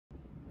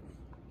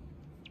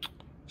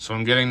So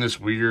I'm getting this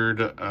weird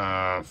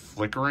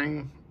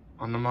flickering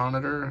on the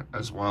monitor,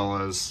 as well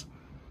as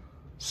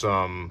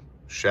some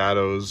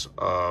shadows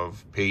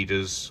of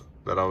pages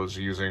that I was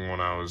using when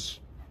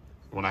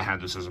I had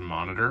this as a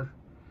monitor.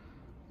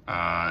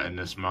 And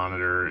this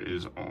monitor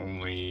is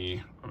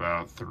only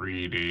about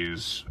 3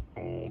 days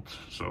old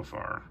so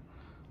far.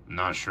 I'm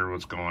not sure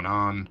what's going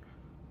on.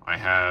 I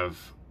have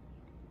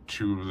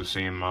two of the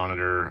same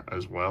monitor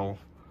as well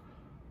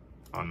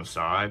on the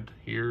side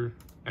here,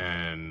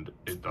 and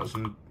it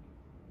doesn't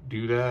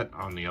do that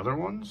on the other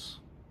ones.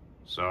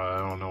 So I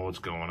don't know what's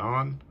going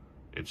on.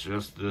 It's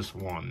just this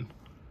one.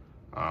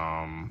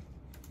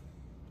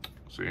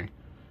 See,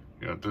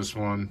 you got this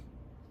one,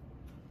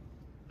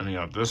 and you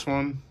got this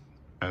one,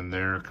 and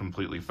they're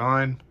completely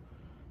fine.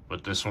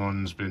 But this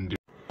one's been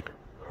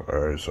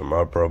Alright, so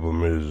my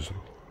problem is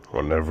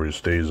whenever it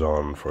stays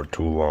on for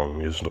too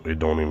long, it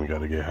don't even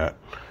gotta get hot.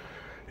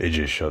 It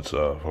just shuts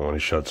off. And when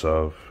it shuts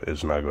off,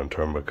 it's not gonna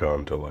turn back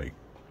on until like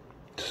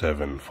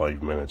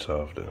 5 minutes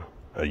after.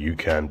 You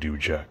can't do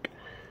jack.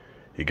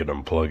 You can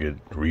unplug it,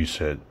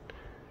 reset.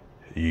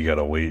 You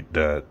gotta wait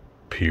that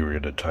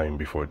period of time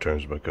before it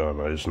turns back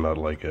on. It's not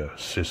like a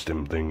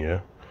system thing,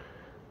 yeah?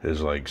 It's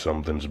like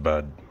something's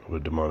bad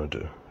with the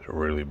monitor. It's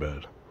really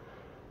bad.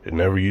 It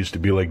never used to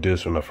be like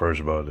this when I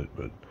first bought it,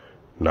 but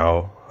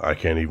now I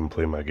can't even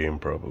play my game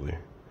properly.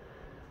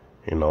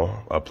 You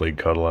know, I played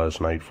CUD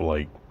last night for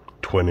like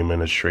 20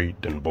 minutes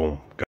straight, then boom.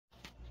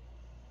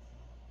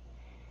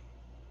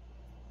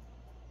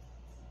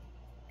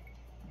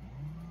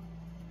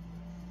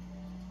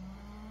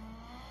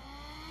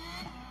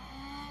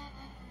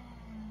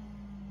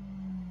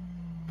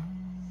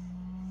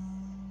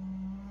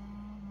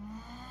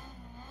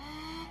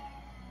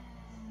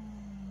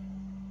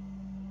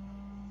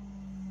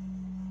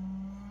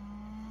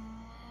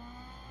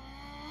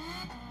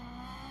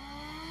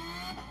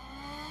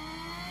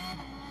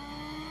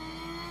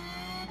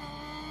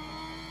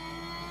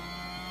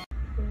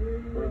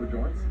 What are the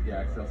joints?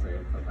 Yeah, Excel say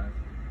it sometimes.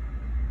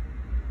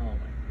 Oh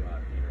my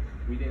god, Peter.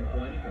 We didn't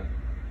pull anything.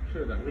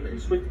 Sure, that's crazy.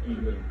 Swift E.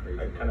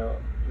 I kind of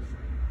just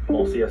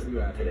mostly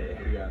today.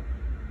 What do you got?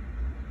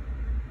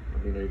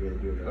 I mean, are you going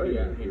to do it now? Oh,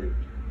 yeah, here.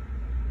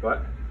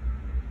 What?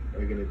 Are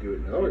you going to do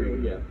it now? Oh, Or are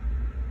you yeah.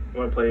 I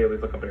want to play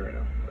Lethal Company right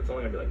now. It's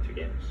only going to be like 2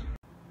 games.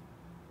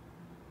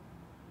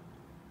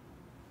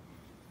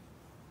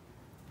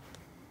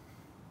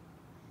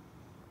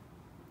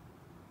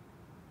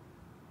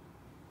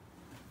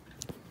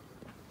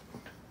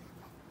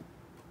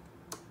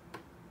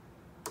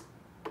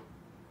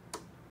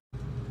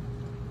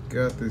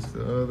 Got this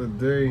the other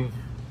day.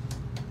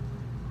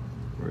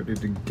 Ready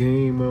to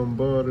game on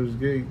Baldur's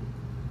Gate.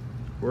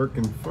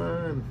 Working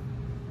fine.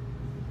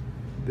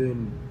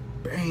 Then,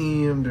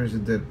 bam, there's a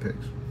dead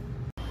pixel.